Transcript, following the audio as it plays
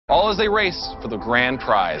all as they race for the grand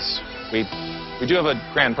prize. We do have a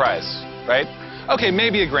grand prize, right? Okay,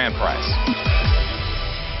 maybe a grand prize.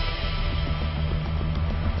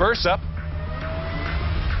 First up,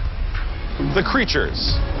 the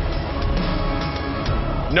creatures.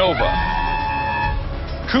 Nova.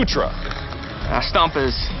 Kutra. Stump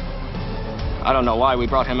is... I don't know why we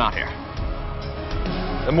brought him out here.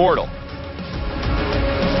 Immortal.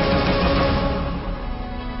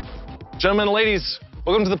 Gentlemen and ladies,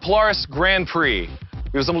 welcome to the Polaris Grand Prix.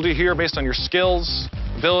 We've assembled you here based on your skills,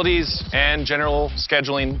 abilities, and general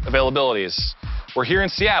scheduling availabilities. We're here in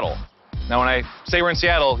Seattle. Now, when I say we're in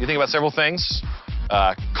Seattle, you think about several things.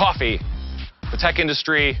 Coffee, the tech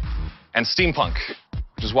industry, and steampunk,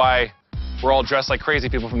 which is why we're all dressed like crazy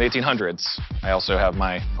people from the 1800s. I also have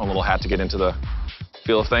my own little hat to get into the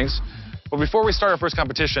feel of things. But before we start our first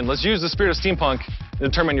competition, let's use the spirit of steampunk to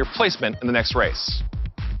determine your placement in the next race.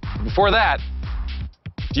 Before that,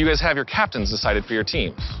 do you guys have your captains decided for your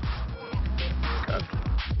teams? Okay.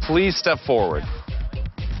 Please step forward.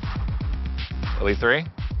 Elite 3.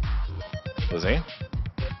 Lizzie.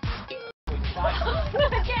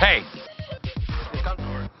 Hey.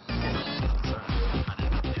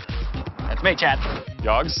 That's me, Chad.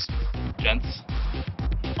 Yogs. Gents.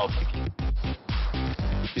 Oh, thank you.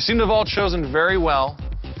 You seem to have all chosen very well.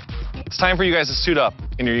 It's time for you guys to suit up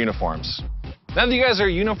in your uniforms. Now that you guys are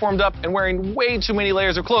uniformed up and wearing way too many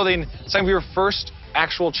layers of clothing, it's time for your first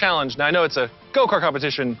actual challenge. Now, I know it's a go-kart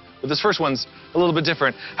competition, but this first one's a little bit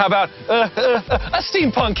different. How about a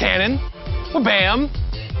steampunk cannon? Bam!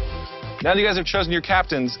 Now that you guys have chosen your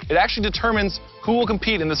captains, it actually determines who will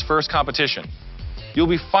compete in this first competition. You'll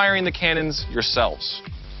be firing the cannons yourselves.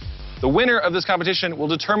 The winner of this competition will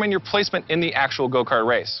determine your placement in the actual go-kart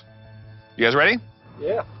race. You guys ready?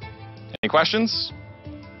 Yeah. Any questions?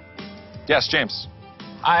 Yes, James.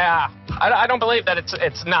 I don't believe that it's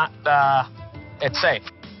safe.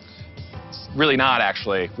 It's really not,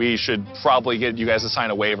 actually. We should probably get you guys to sign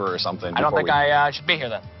a waiver or something. I don't think I should be here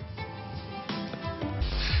then.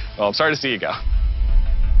 Well, I'm sorry to see you go.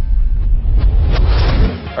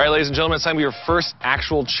 All right, ladies and gentlemen, it's time for your first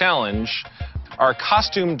actual challenge. Our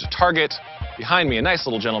costumed target behind me, a nice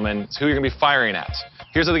little gentleman, is who you're going to be firing at.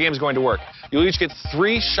 Here's how the game is going to work. You'll each get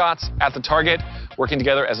 3 shots at the target, working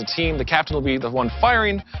together as a team. The captain will be the one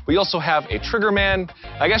firing, but you also have a trigger man.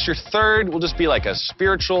 I guess your third will just be like a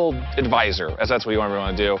spiritual advisor, as that's what you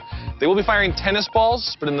want to do. They will be firing tennis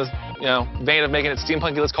balls, but in the vein of making it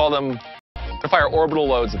steampunky, let's call them to fire orbital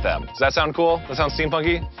loads at them. Does that sound cool? That sounds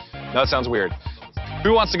steampunky? No, that sounds weird.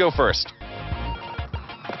 Who wants to go first?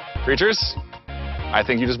 Creatures? I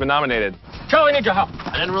think you've just been nominated. Charlie, need your help.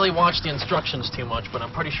 I didn't really watch the instructions too much, but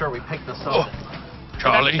I'm pretty sure we picked this up.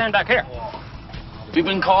 Charlie? Stand back here. We've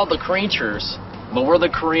been called the creatures, but we're the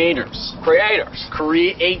creators. Creators.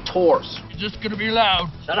 Creators. You're just gonna be loud.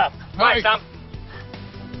 Shut up. Right. Stop.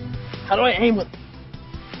 How do I aim with?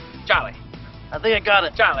 Charlie. I think I got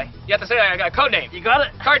it. Charlie. You have to say a code name. You got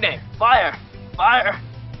it? Card name. Fire. Fire.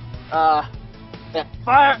 Yeah.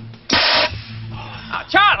 Fire.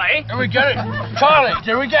 Charlie! Did we get it? Charlie,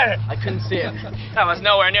 did we get it? I couldn't see it. That was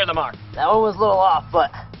nowhere near the mark. That one was a little off,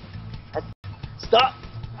 but... Stop.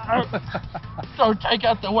 So take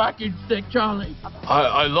out the wacky stick, Charlie.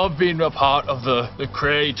 I love being a part of the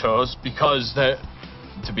creators because to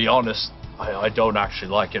be honest, I don't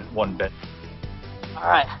actually like it one bit. All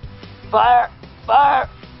right. Fire. Fire.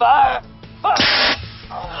 Fire. Fire.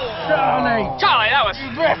 Charlie! Charlie, that was...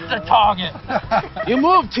 You missed the target. You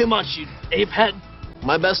move too much, you apehead.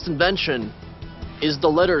 My best invention is the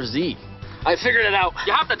letter Z. I figured it out.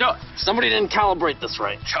 You have to do it. Somebody didn't calibrate this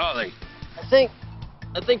right. Charlie. I think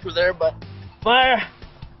we're there, but fire,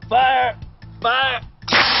 fire, fire.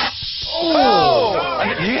 Oh!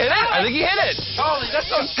 You hit it? I think you hit it. Charlie, that's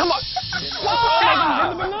not... Come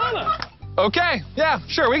on. Okay, yeah,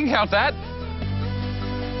 sure, we can count that.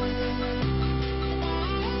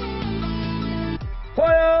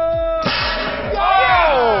 Fire!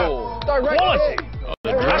 Oh! Quality.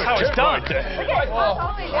 That's how it's done.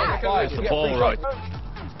 It's the ball right.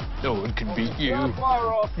 No one can beat you.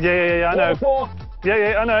 Yeah, I know.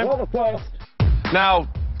 Yeah, I know. Now,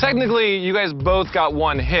 technically, you guys both got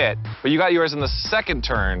 1 hit, but you got yours in the second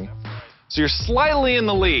turn, so you're slightly in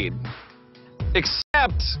the lead.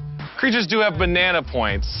 Except, creatures do have banana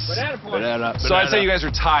points. Banana points. Banana. So I'd say you guys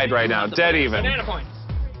are tied right now, dead even. Banana points.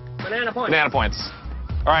 Banana points. Banana points.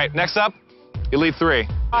 All right, next up, Elite 3.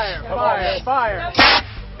 Fire, fire, fire.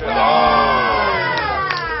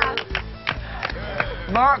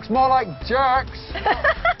 Marks more like jerks.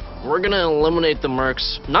 We're gonna eliminate the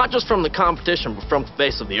mercs, not just from the competition, but from the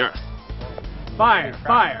face of the earth. Fire,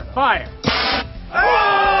 fire, fire.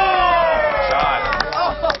 Oh!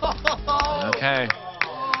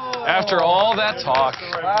 After all that talk.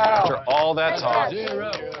 After all that talk.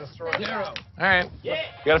 Zero. All right. You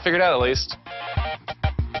got to figure it out at least.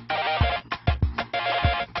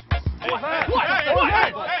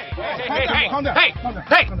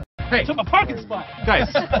 Hey! Took a parking spot.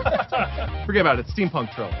 Guys, forget about it. It's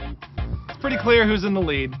steampunk troll. It's pretty clear who's in the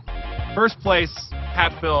lead. First place,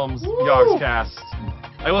 Hat Films, Yogscast.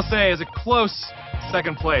 I will say, as a close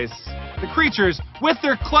second place, the creatures with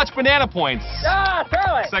their clutch banana points.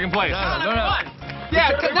 Second place. No.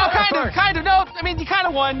 Yeah, no, kind of. No, I mean, you kind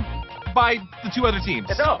of won by the two other teams.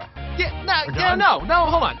 No,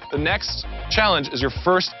 hold on. The next challenge is your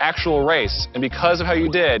first actual race, and because of how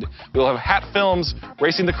you did, we'll have Hat Films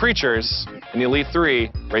racing the creatures, and the Elite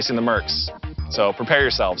Three racing the Mercs. So prepare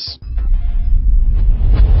yourselves.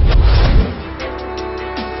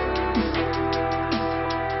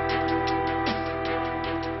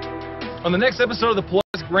 On the next episode of the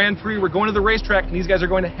Polaris Grand Prix, we're going to the racetrack, and these guys are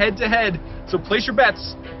going head-to-head. So place your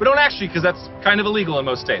bets, but don't actually, because that's kind of illegal in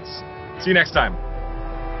most states. See you next time.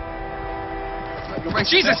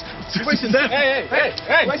 Jesus! Hey!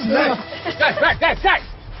 Guys!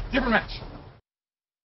 Different match.